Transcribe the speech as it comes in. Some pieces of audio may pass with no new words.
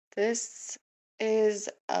This is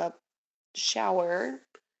a shower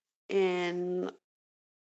in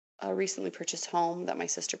a recently purchased home that my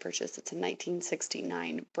sister purchased. It's a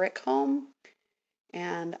 1969 brick home,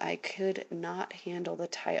 and I could not handle the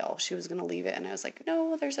tile. She was going to leave it, and I was like,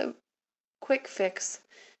 no, there's a quick fix.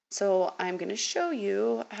 So I'm going to show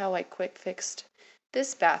you how I quick fixed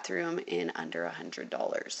this bathroom in under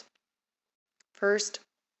 $100. First,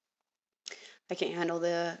 I can't handle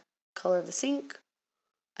the color of the sink.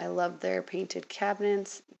 I love their painted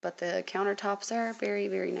cabinets, but the countertops are very,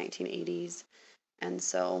 very 1980s. And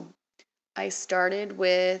so I started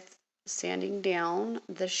with sanding down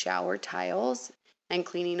the shower tiles and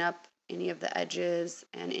cleaning up any of the edges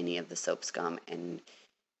and any of the soap scum and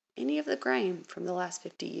any of the grime from the last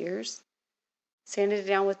 50 years. Sanded it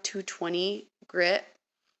down with 220 grit,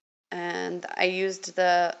 and I used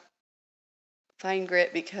the fine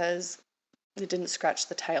grit because it didn't scratch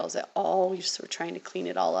the tiles at all. We just were trying to clean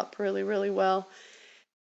it all up really, really well.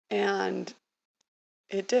 And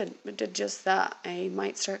it did. It did just that. I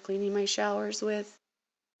might start cleaning my showers with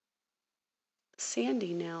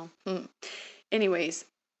sandy now. Anyways,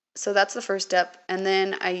 so that's the first step. And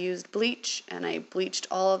then I used bleach and I bleached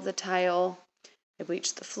all of the tile. I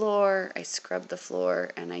bleached the floor, I scrubbed the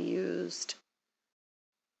floor, and I used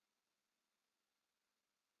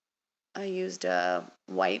a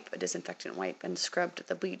wipe, a disinfectant wipe, and scrubbed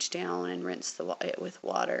the bleach down and rinsed it with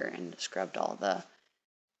water and scrubbed all the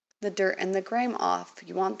dirt and the grime off.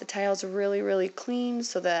 You want the tiles really, really clean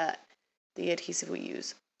so that the adhesive we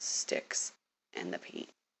use sticks and the paint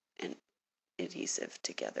and adhesive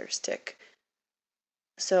together stick.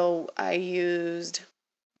 So I used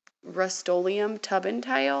Rust-Oleum tub and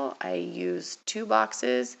tile. I used 2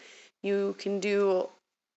 boxes. You can do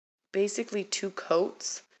basically 2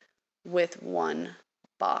 coats with 1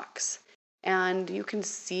 box, and you can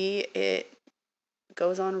see it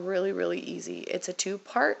goes on really, really easy. It's a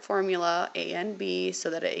 2-part formula, A and B,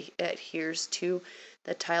 so that it adheres to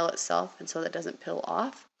the tile itself and so that it doesn't peel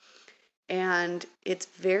off. And it's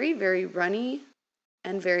very, very runny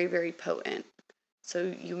and very, very potent.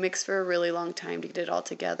 So you mix for a really long time to get it all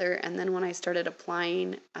together. And then when I started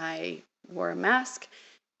applying, I wore a mask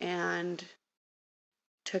and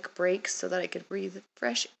took breaks so that I could breathe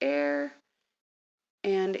fresh air.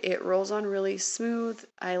 And it rolls on really smooth.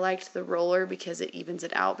 I liked the roller because it evens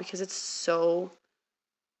it out because it's so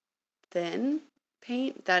thin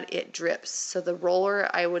paint that it drips. So the roller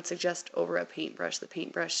I would suggest over a paintbrush. The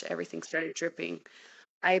paintbrush, everything started dripping.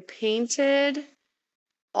 I painted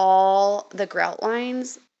all the grout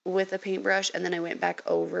lines with a paintbrush, and then I went back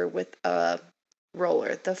over with a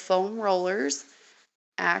roller. The foam rollers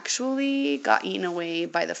actually got eaten away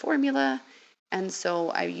by the formula, and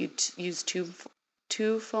so I used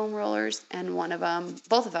two foam rollers, and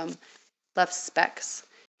both of them left specks.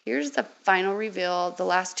 Here's the final reveal. The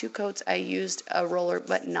last 2 coats I used a roller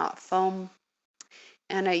but not foam,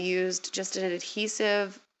 and I used just an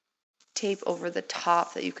adhesive tape over the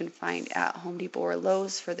top that you can find at Home Depot or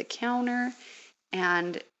Lowe's for the counter.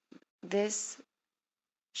 And this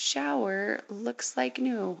shower looks like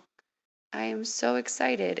new. I am so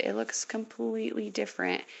excited. It looks completely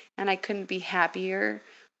different, and I couldn't be happier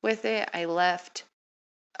with it. I left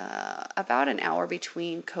about an hour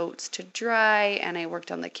between coats to dry, and I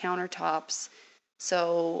worked on the countertops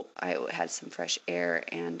so I had some fresh air,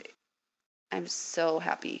 and I'm so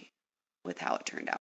happy with how it turned out.